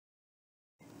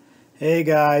Hey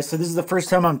guys, so this is the first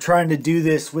time I'm trying to do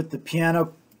this with the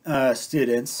piano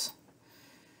students,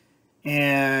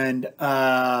 and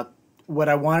what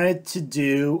I wanted to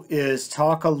do is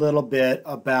talk a little bit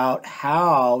about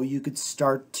how you could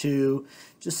start to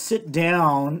just sit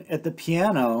down at the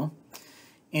piano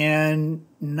and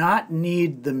not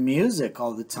need the music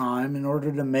all the time in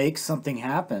order to make something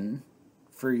happen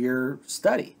for your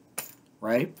study,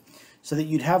 right? So that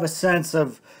you'd have a sense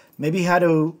of maybe how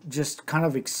to just kind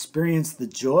of experience the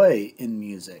joy in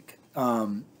music,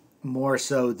 more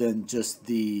so than just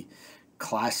the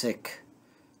classic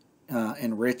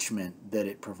enrichment that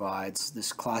it provides,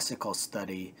 this classical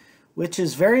study, which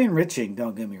is very enriching,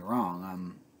 don't get me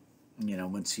wrong. You know,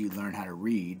 once you learn how to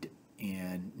read,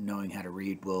 and knowing how to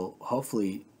read will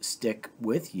hopefully stick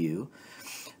with you,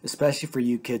 especially for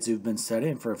you kids who've been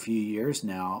studying for a few years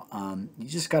now. You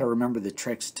just got to remember the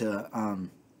tricks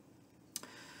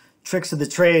of the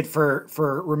trade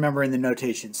for remembering the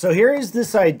notation. So here is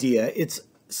this idea. It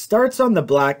starts on the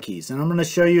black keys, and I'm going to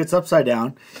show you it's upside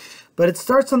down, but it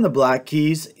starts on the black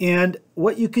keys. And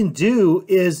what you can do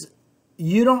is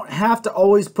you don't have to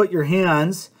always put your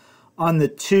hands on the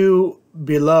 2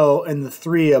 below and the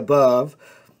 3 above,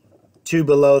 2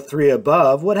 below, 3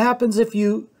 above. What happens if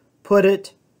you put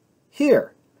it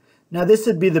here? Now this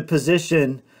would be the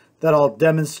position that I'll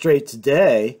demonstrate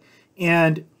today,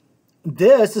 and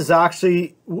this is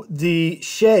actually the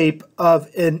shape of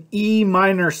an E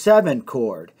minor 7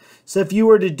 chord. So if you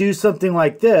were to do something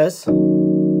like this, all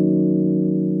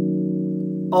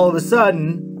of a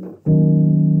sudden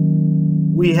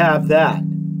we have that,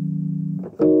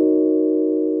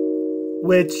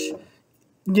 which,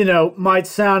 you know, might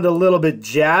sound a little bit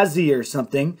jazzy or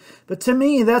something, but to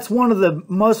me that's one of the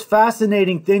most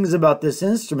fascinating things about this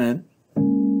instrument.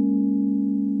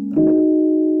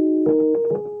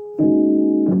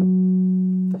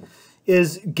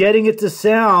 Is getting it to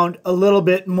sound a little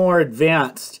bit more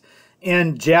advanced,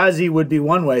 and jazzy would be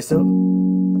one way. So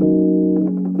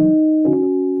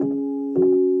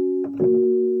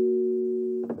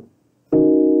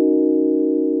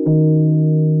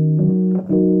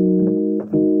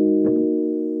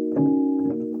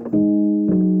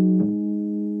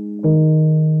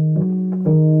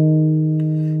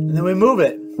and then we move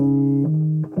it.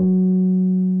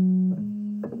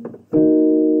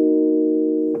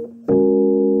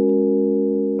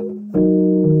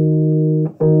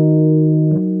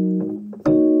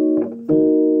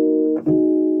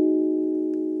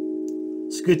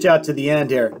 Scooch out to the end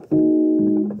here.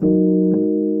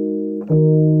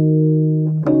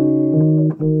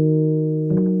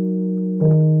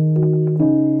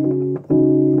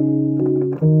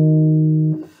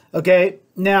 Okay,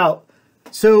 now,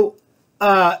 so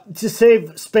to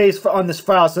save space on this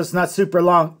file so it's not super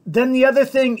long, then the other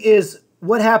thing is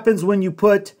what happens when you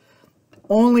put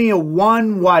only a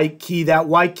 1 white key. That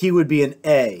white key would be an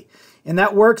A. And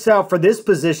that works out for this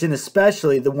position,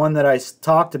 especially the one that I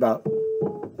talked about.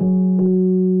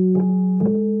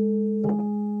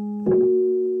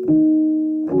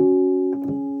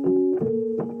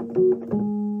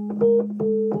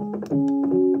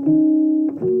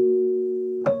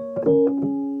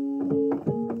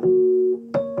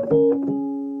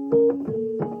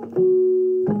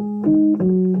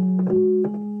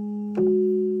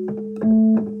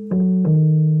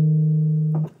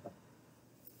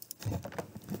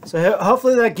 So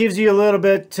hopefully that gives you a little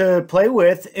bit to play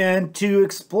with and to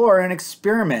explore and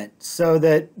experiment, so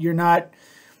that you're not,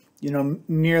 you know,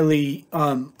 merely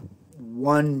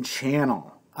one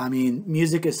channel. I mean,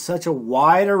 music is such a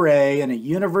wide array and a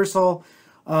universal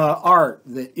art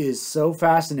that is so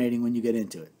fascinating when you get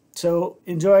into it. So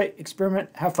enjoy, experiment,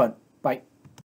 have fun.